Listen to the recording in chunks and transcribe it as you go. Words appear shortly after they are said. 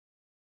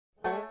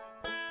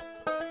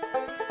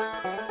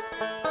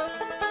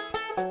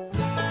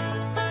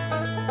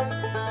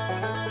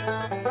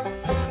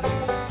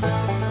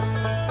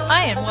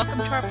Hi, and welcome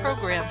to our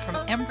program From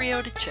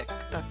Embryo to Chick,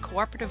 a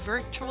cooperative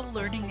virtual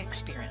learning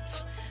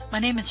experience. My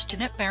name is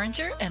Jeanette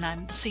Berenger, and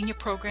I'm the Senior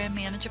Program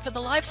Manager for the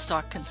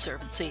Livestock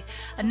Conservancy,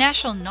 a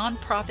national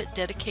nonprofit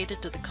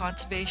dedicated to the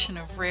conservation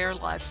of rare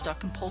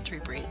livestock and poultry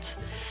breeds.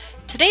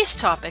 Today's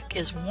topic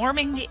is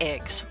warming the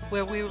eggs,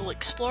 where we will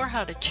explore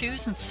how to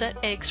choose and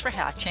set eggs for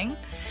hatching,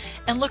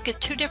 and look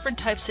at two different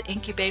types of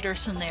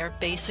incubators and their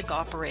basic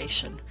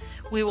operation.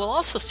 We will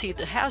also see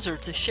the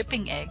hazards of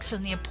shipping eggs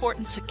and the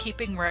importance of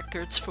keeping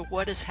records for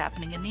what is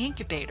happening in the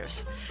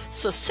incubators.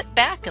 So sit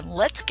back and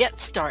let's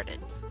get started.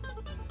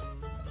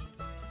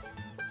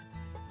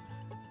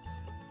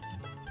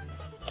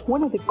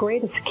 One of the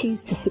greatest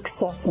keys to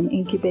success in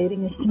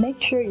incubating is to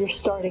make sure you're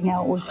starting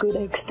out with good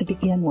eggs to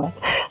begin with.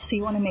 So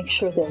you want to make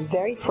sure they're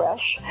very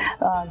fresh.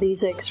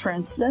 These eggs, for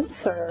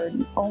instance, are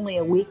only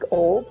a week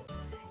old.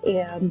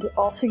 And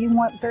also you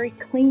want very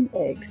clean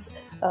eggs.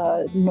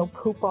 No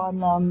poop on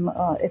them.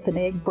 If an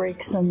egg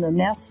breaks in the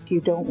nest,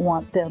 you don't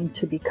want them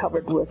to be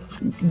covered with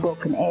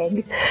broken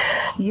egg.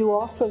 You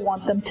also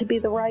want them to be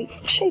the right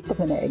shape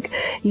of an egg.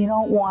 You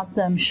don't want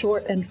them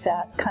short and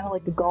fat, kind of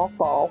like a golf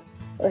ball.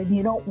 And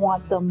you don't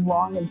want them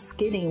long and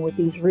skinny with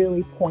these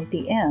really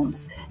pointy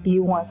ends.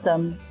 You want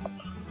them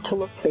to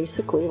look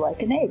basically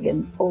like an egg,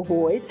 an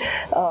ovoid.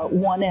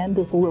 One end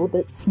is a little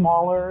bit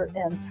smaller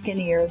and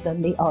skinnier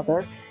than the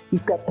other.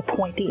 You've got the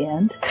pointy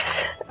end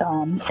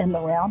and the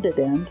rounded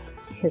end.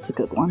 Here's a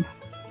good one.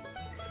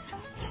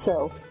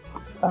 So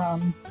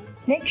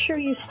make sure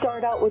you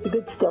start out with the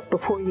good stuff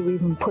before you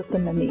even put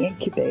them in the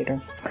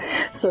incubator.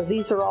 So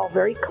these are all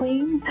very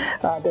clean,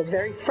 they're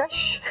very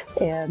fresh,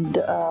 and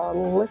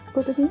let's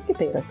go to the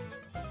incubator.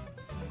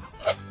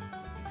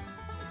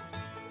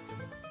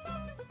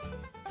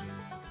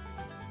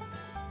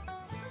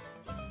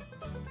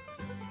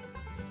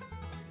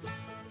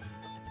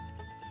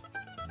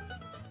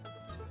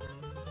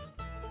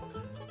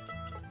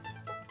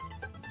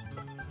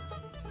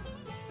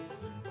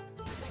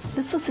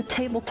 This is a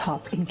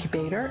tabletop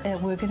incubator,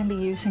 and we're going to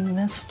be using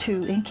this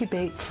to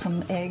incubate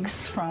some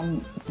eggs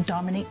from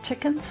Dominique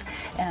chickens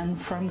and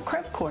from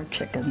crepe-core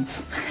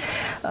chickens.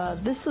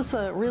 This is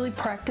a really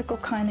practical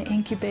kind of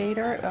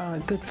incubator,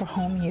 good for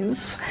home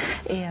use,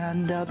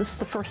 and this is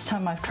the first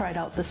time I've tried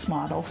out this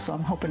model, so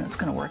I'm hoping it's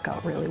going to work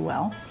out really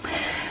well.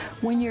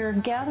 When you're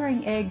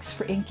gathering eggs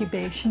for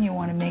incubation, you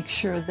want to make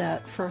sure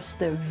that first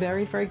they're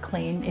very, very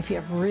clean. If you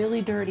have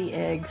really dirty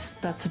eggs,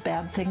 that's a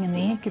bad thing in the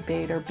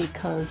incubator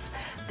because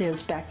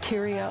there's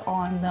bacteria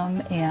on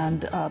them,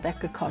 and that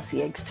could cause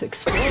the eggs to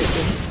explode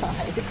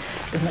inside,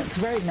 and it's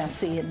very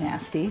messy and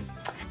nasty.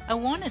 I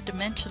wanted to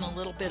mention a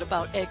little bit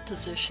about egg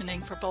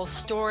positioning for both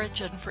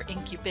storage and for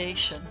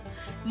incubation.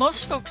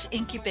 Most folks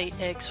incubate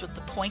eggs with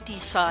the pointy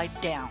side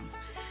down.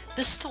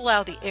 This is to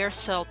allow the air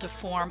cell to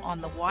form on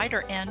the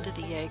wider end of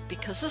the egg,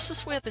 because this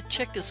is where the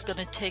chick is going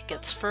to take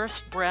its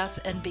first breath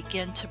and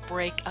begin to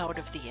break out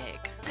of the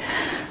egg.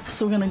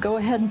 So we're going to go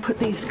ahead and put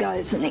these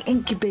guys in the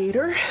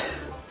incubator.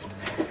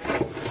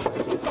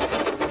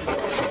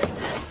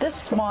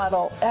 This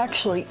model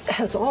actually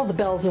has all the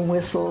bells and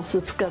whistles.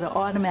 It's got an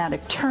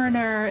automatic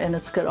turner and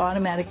it's got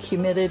automatic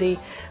humidity,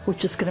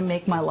 which is going to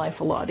make my life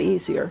a lot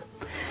easier.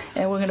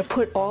 And we're going to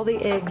put all the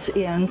eggs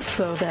in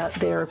so that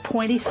they're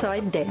pointy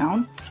side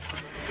down.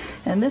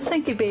 And this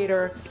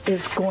incubator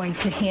is going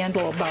to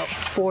handle about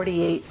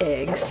 48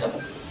 eggs.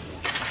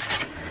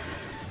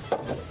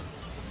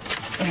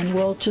 And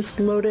we'll just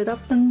load it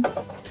up and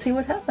see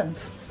what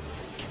happens.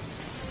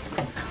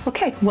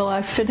 Okay, well,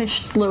 I've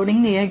finished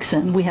loading the eggs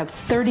in. We have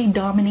 30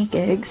 Dominique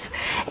eggs,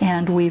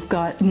 and we've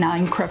got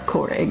 9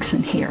 crepe-core eggs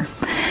in here.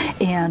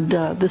 And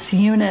this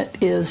unit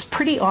is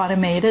pretty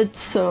automated,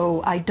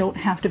 so I don't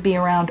have to be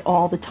around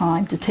all the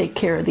time to take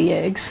care of the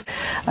eggs.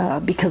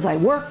 Because I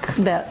work,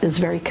 that is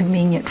very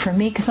convenient for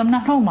me because I'm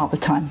not home all the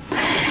time.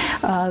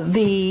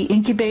 The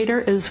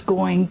incubator is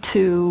going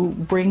to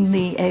bring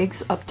the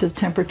eggs up to a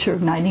temperature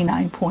of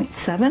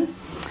 99.7.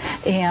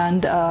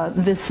 And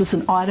this is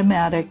an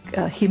automatic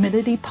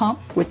humidity pump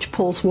which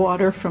pulls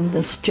water from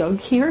this jug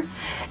here,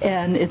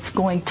 and it's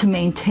going to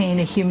maintain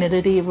a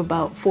humidity of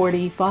about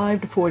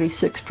 45 to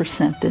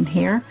 46% in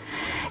here.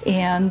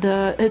 And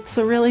it's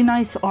a really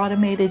nice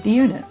automated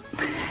unit,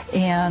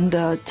 and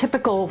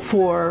typical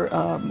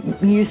for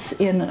use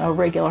in a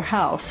regular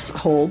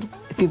household.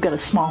 If you've got a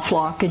small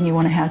flock and you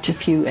want to hatch a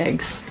few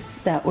eggs,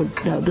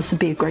 this would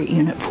be a great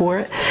unit for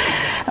it.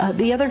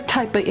 The other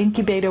type of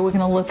incubator we're going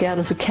to look at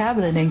is a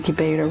cabinet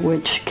incubator,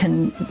 which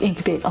can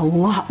incubate a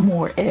lot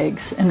more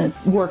eggs, and it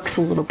works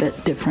a little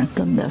bit different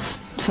than this.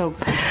 So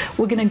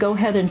we're going to go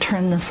ahead and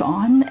turn this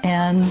on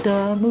and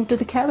move to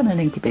the cabinet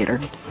incubator.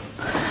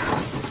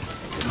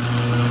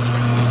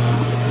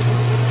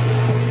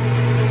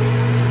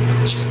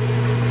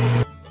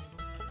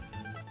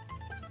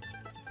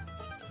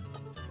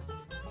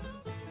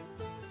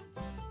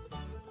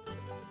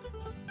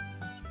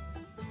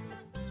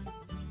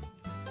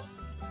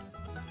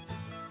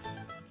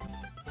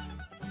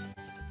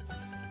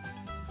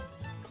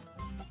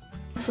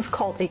 This is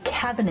called a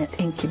cabinet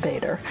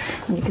incubator.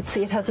 And you can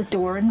see it has a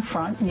door in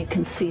front, and you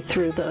can see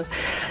through the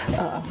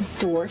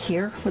door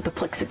here with the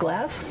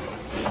plexiglass.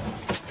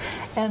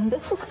 And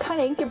this is the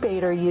kind of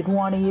incubator you'd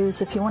want to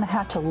use if you want to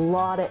hatch a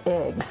lot of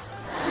eggs.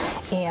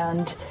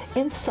 And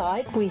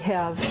inside we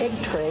have egg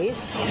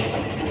trays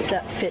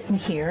that fit in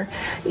here.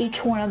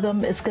 Each one of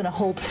them is going to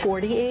hold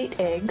 48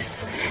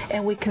 eggs,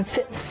 and we can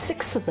fit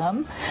 6 of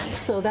them.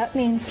 So that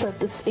means that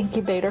this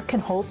incubator can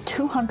hold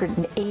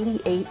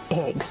 288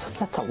 eggs.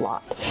 That's a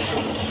lot.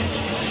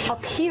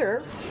 Up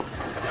here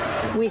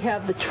we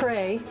have the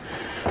tray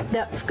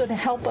that's going to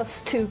help us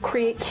to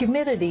create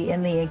humidity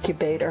in the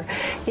incubator.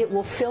 It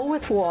will fill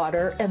with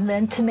water, and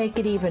then to make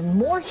it even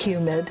more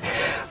humid,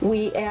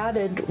 we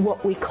added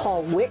what we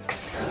call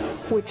wicks,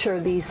 which are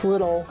these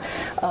little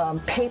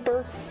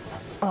paper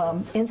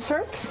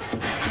inserts.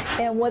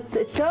 And what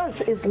it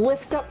does is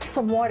lift up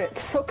some water. It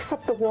soaks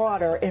up the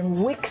water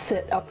and wicks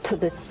it up to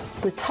the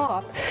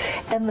top,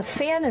 and the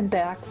fan and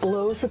back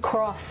blows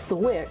across the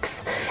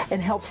wicks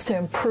and helps to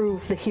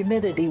improve the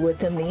humidity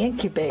within the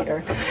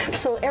incubator.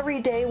 So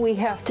every day we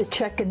have to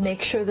check and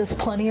make sure there's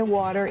plenty of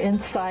water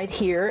inside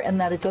here and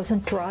that it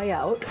doesn't dry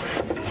out.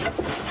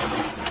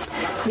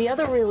 The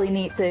other really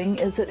neat thing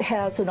is it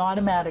has an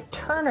automatic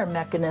turner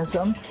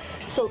mechanism,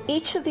 so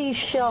each of these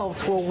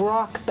shelves will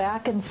rock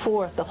back and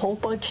forth a whole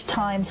bunch of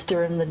times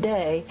during the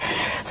day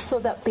so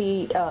that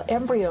the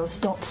embryos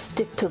don't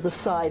stick to the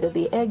side of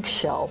the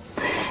eggshell.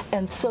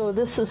 And so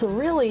this is a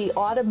really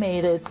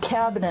automated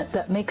cabinet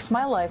that makes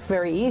my life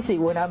very easy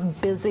when I'm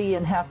busy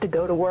and have to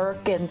go to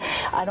work, and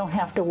I don't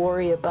have to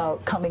worry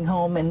about coming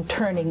home and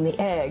turning the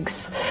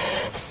eggs.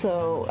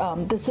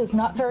 So this is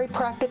not very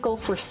practical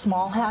for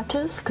small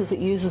hatches because it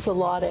uses a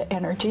lot of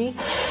energy,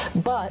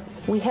 but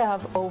we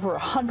have over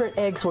 100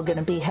 eggs we're going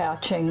to be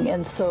hatching,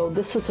 and so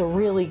this is a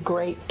really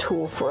great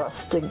tool for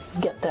us to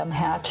get them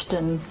hatched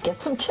and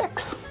get some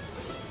chicks.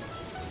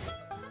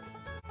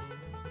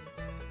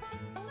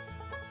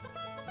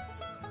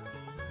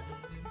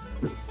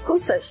 Who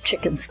says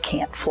chickens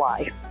can't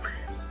fly?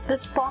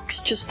 This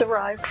box just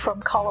arrived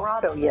from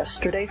Colorado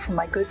yesterday from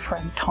my good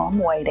friend Tom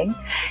Whiting,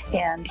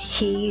 and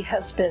he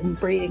has been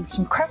breeding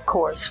some crepe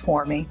cores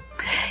for me.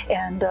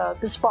 And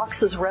this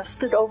box is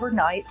rested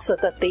overnight so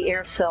that the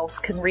air cells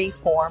can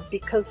reform,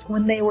 because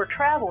when they were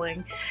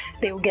traveling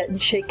they were getting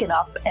shaken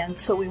up, and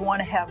so we want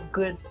to have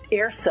good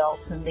air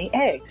cells in the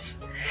eggs.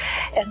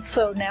 And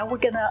so now we're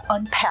going to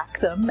unpack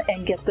them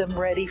and get them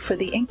ready for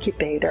the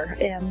incubator,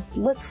 and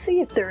let's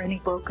see if there are any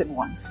broken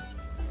ones.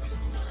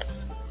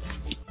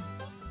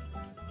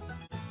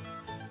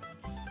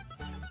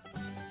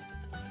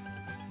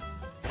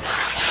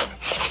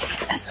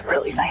 It's a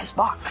really nice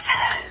box.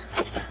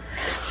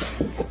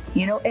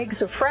 You know,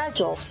 eggs are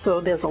fragile,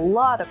 so there's a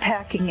lot of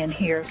packing in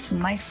here.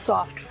 Some nice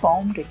soft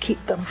foam to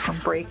keep them from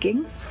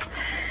breaking.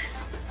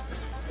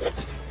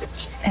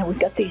 And we've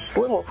got these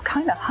little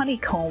kind of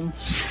honeycomb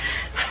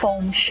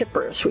foam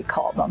shippers, we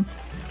call them.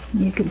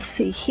 You can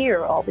see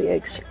here all the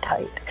eggs are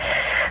tight.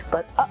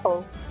 But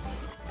uh-oh,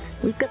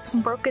 we've got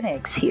some broken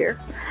eggs here.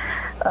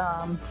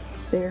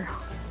 They're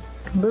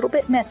a little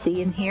bit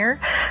messy in here.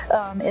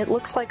 It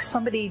looks like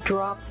somebody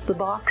dropped the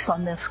box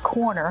on this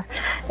corner,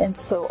 and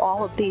so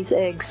all of these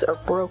eggs are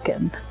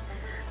broken.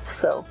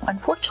 So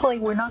unfortunately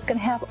we're not going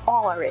to have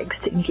all our eggs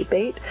to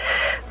incubate,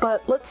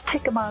 but let's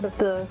take them out of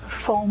the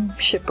foam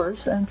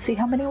shippers and see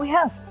how many we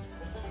have.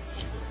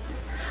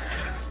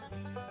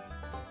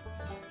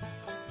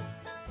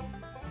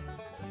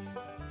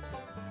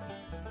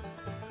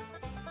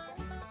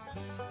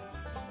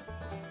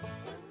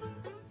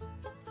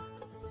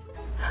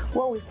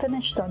 Well, we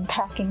finished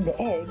unpacking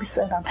the eggs,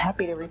 and I'm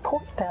happy to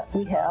report that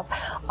we have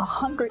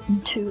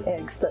 102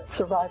 eggs that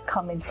survived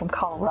coming from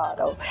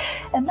Colorado.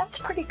 And that's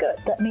pretty good.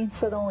 That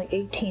means that only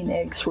 18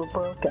 eggs were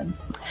broken.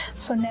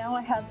 So now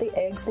I have the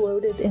eggs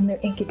loaded in their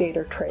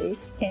incubator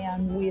trays,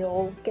 and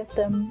we'll get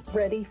them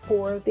ready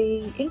for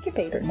the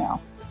incubator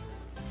now.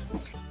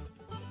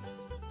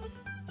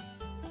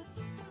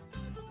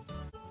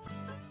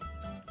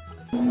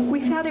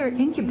 We've had our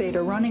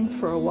incubator running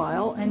for a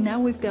while, and now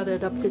we've got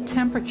it up to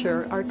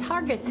temperature. Our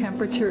target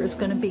temperature is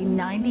going to be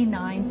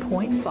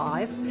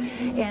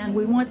 99.5, and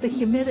we want the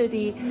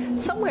humidity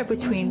somewhere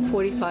between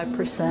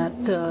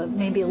 45%,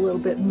 maybe a little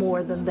bit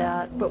more than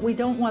that, but we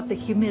don't want the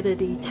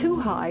humidity too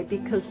high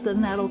because then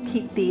that'll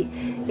keep the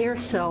air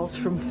cells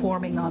from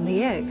forming on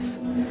the eggs.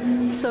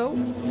 So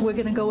we're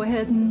going to go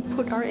ahead and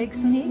put our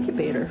eggs in the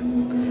incubator.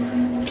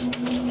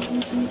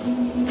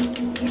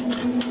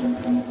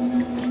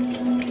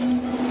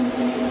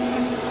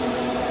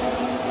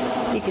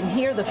 You can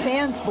hear the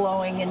fans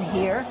blowing in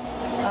here.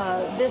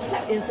 This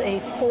is a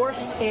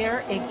forced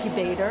air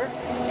incubator,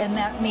 and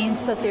that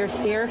means that there's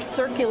air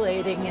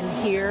circulating in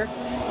here,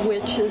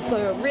 which is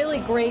a really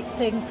great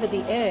thing for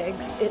the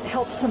eggs. It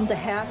helps them to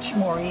hatch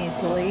more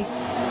easily.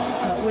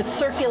 With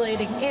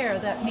circulating air,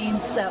 that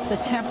means that the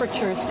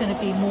temperature is going to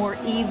be more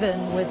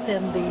even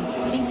within the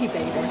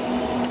incubator.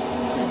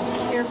 So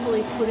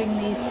carefully putting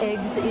these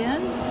eggs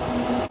in.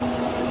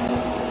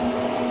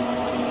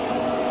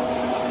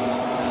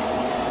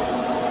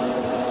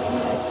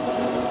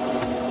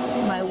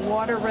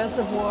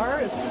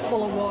 reservoir is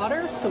full of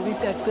water, so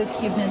we've got good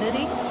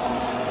humidity.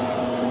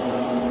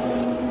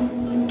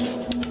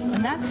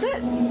 And that's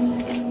it.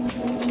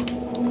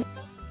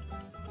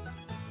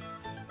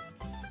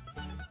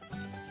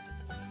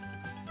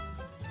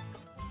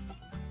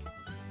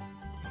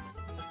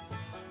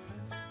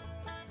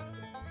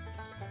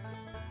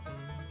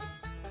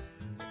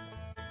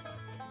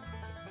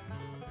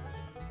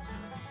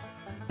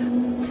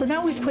 So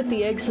now we've put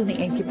the eggs in the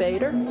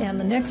incubator, and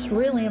the next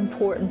really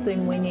important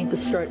thing we need to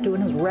start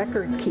doing is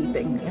record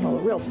keeping,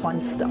 real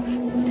fun stuff.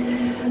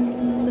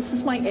 This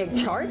is my egg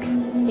chart,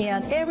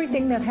 and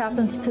everything that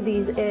happens to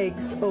these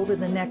eggs over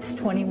the next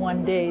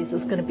 21 days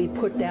is going to be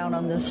put down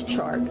on this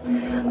chart.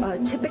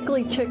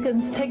 Typically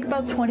chickens take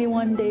about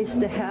 21 days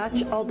to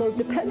hatch, although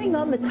depending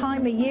on the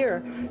time of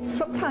year,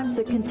 sometimes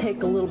it can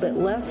take a little bit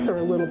less or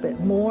a little bit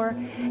more,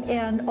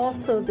 and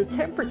also the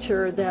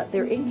temperature that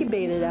they're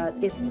incubated at.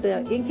 If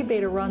the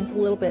incubator runs a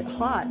little bit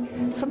hot,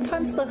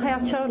 sometimes they'll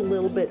hatch out a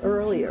little bit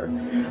earlier.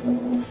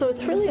 So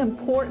it's really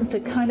important to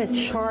kind of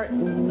chart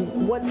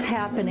what's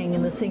happening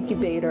in this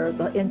incubator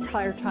the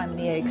entire time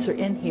the eggs are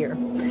in here.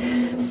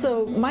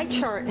 So my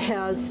chart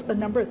has a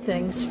number of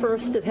things.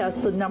 First, it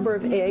has the number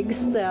of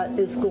eggs that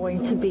is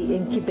going to be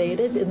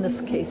incubated. In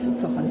this case,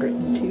 it's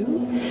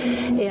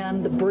 102.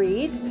 And the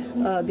breed,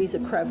 these are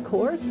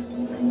crevecoeurs,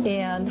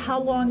 and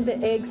how long the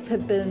eggs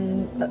have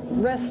been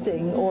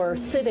resting or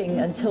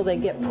sitting until they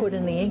get put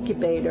in the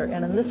incubator.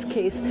 And in this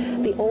case,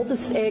 the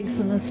oldest eggs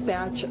in this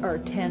batch are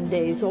 10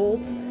 days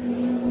old.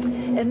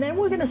 And then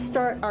we're going to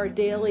start our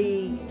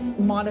daily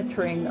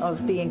monitoring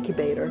of the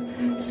incubator.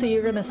 So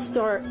you're going to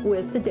start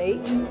with the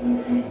date,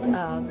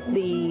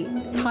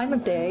 the time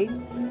of day,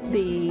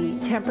 the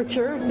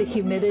temperature, the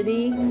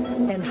humidity,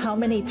 and how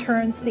many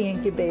turns the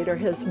incubator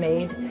has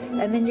made.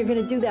 And then you're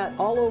going to do that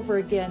all over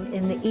again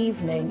in the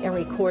evening and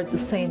record the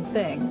same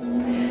thing.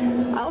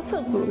 I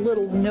also have a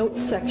little note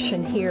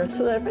section here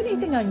so that if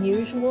anything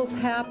unusual's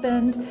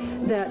happened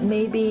that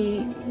maybe,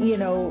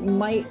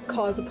 might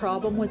cause a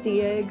problem with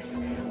the eggs,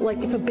 like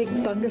if a big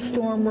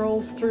thunderstorm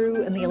rolls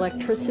through and the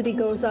electricity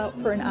goes out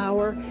for an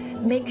hour,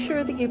 make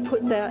sure that you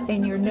put that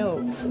in your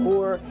notes.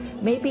 Or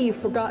maybe you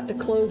forgot to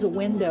close a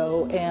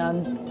window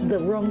and the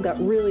room got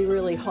really,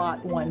 really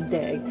hot one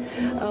day.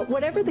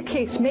 Whatever the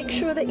case, make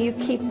sure that you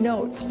keep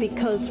notes,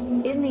 because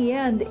in the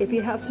end, if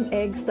you have some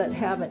eggs that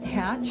haven't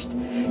hatched,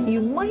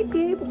 you might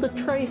be able to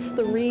trace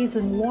the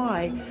reason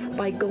why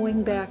by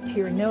going back to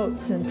your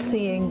notes and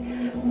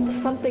seeing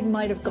something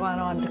might have gone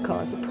on to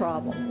cause a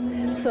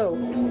problem. So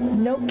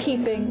note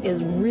keeping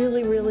is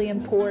really, really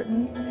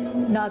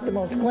important. Not the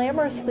most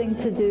glamorous thing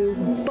to do,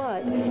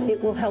 but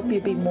it will help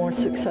you be more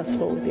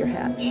successful with your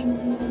hatch.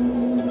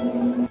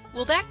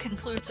 Well, that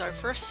concludes our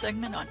first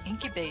segment on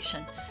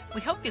incubation.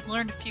 We hope you've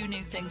learned a few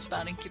new things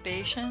about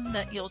incubation,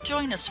 that you'll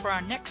join us for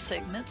our next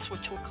segments,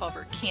 which will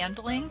cover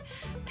candling,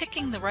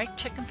 picking the right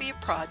chicken for your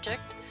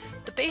project,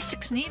 the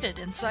basics needed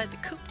inside the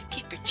coop to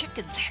keep your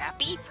chickens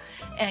happy,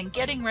 and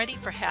getting ready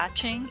for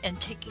hatching and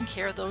taking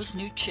care of those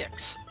new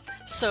chicks.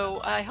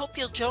 So I hope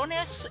you'll join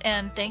us,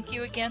 and thank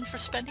you again for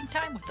spending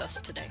time with us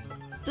today.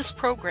 This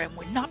program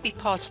would not be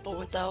possible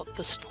without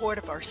the support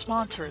of our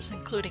sponsors,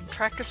 including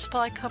Tractor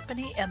Supply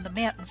Company and the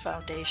Manton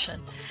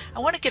Foundation. I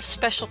want to give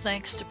special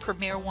thanks to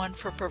Premier One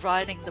for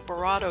providing the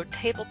Barado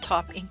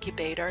Tabletop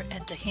Incubator,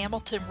 and to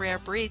Hamilton Rare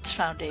Breeds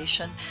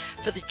Foundation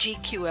for the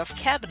GQF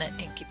Cabinet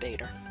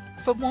Incubator.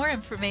 For more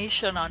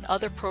information on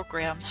other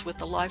programs with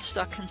the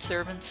Livestock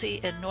Conservancy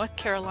and North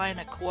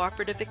Carolina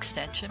Cooperative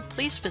Extension,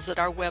 please visit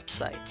our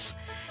websites.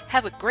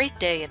 Have a great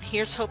day, and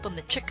here's hoping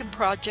the chicken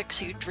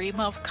projects you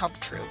dream of come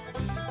true.